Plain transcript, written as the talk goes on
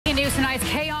news tonight's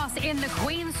chaos in the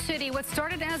Queen City. What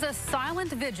started as a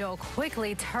silent vigil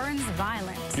quickly turns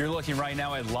violent. You're looking right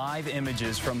now at live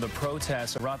images from the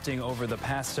protests erupting over the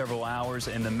past several hours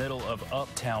in the middle of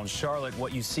uptown Charlotte.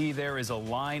 What you see there is a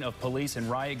line of police in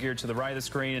riot gear to the right of the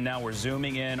screen, and now we're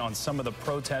zooming in on some of the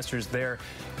protesters there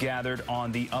gathered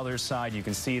on the other side. You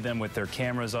can see them with their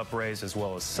cameras upraised as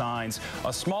well as signs.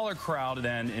 A smaller crowd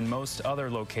than in most other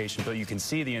locations, but you can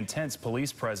see the intense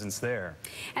police presence there.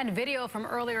 And video from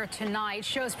earlier tonight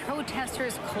shows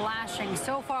protesters clashing.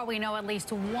 So far, we know at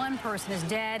least one person is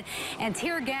dead, and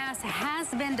tear gas has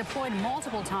been deployed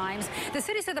multiple times. The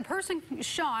city said the person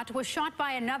shot was shot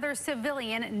by another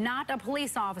civilian, not a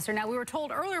police officer. Now, we were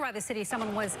told earlier by the city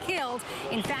someone was killed.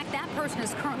 In fact, that person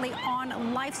is currently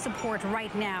on life support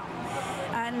right now.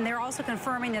 And they're also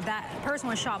confirming that that person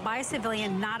was shot by a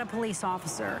civilian, not a police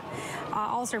officer.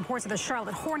 Also reports that the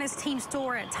Charlotte Hornets team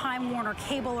store at Time Warner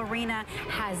Cable Arena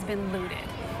has been looted.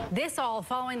 This all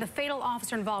following the fatal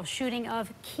officer-involved shooting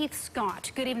of Keith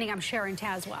Scott. Good evening, I'm Sharon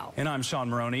Tazwell. And I'm Sean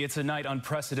Maroney. It's a night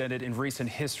unprecedented in recent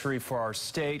history for our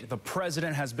state. The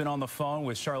president has been on the phone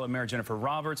with Charlotte Mayor Jennifer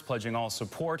Roberts, pledging all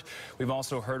support. We've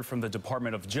also heard from the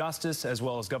Department of Justice as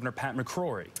well as Governor Pat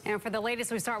McCrory. And for the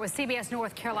latest, we start with CBS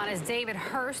North Carolina's David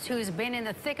Hurst, who's been in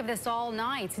the thick of this all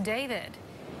night. David.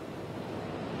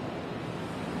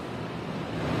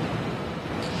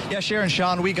 Yeah, Sharon,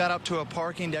 Sean, we got up to a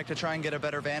parking deck to try and get a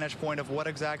better vantage point of what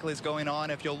exactly is going on.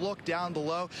 If you'll look down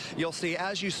below, you'll see,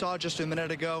 as you saw just a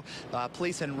minute ago,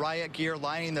 police in riot gear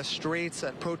lining the streets.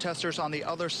 Protesters on the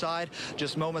other side.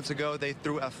 Just moments ago, they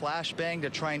threw a flashbang to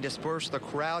try and disperse the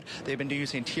crowd. They've been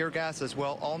using tear gas as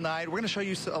well all night. We're going to show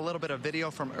you a little bit of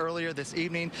video from earlier this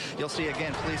evening. You'll see,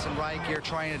 again, police in riot gear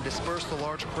trying to disperse the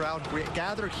large crowd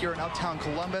gathered here in uptown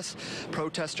Columbus.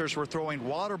 Protesters were throwing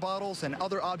water bottles and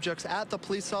other objects at the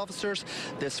police officers.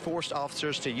 This forced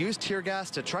officers to use tear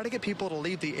gas to try to get people to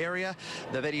leave the area.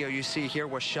 The video you see here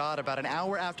was shot about an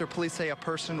hour after police say a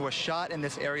person was shot in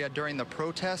this area during the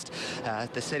protest.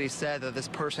 The city said that this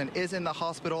person is in the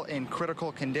hospital in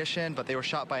critical condition, but they were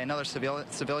shot by another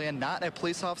civilian, not a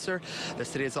police officer. The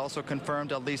city has also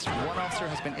confirmed at least one officer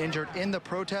has been injured in the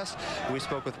protest. We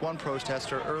spoke with one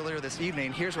protester earlier this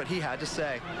evening. Here's what he had to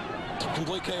say.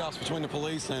 Complete chaos between the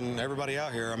police and everybody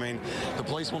out here. I mean, the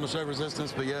police want to show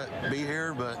resistance, but yet be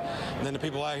here. But then the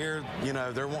people out here, you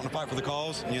know, they're wanting to fight for the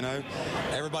cause. You know,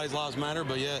 everybody's lives matter,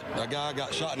 but yet a guy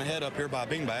got shot in the head up here by a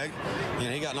beanbag. You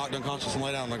know, he got knocked unconscious and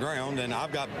laid out on the ground. And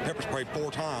I've got pepper spray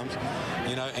 4 times,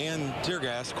 you know, and tear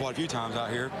gas quite a few times out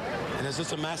here. And it's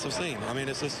just a massive scene. I mean,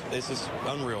 it's just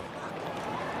unreal.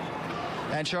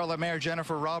 And Charlotte Mayor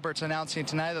Jennifer Roberts announcing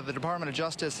tonight that the Department of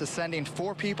Justice is sending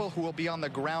 4 people who will be on the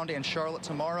ground in Charlotte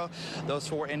tomorrow. Those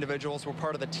 4 individuals were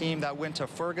part of the team that went to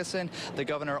Ferguson. The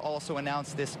governor also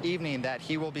announced this evening that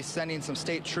he will be sending some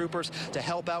state troopers to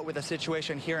help out with the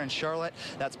situation here in Charlotte.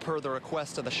 That's per the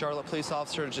request of the Charlotte police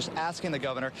officer, just asking the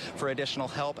governor for additional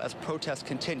help as protests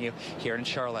continue here in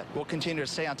Charlotte. We'll continue to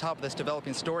stay on top of this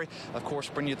developing story. Of course,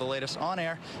 bring you the latest on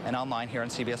air and online here on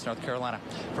CBS North Carolina.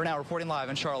 For now, reporting live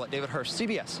in Charlotte, David Hurst,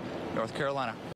 CBS North Carolina.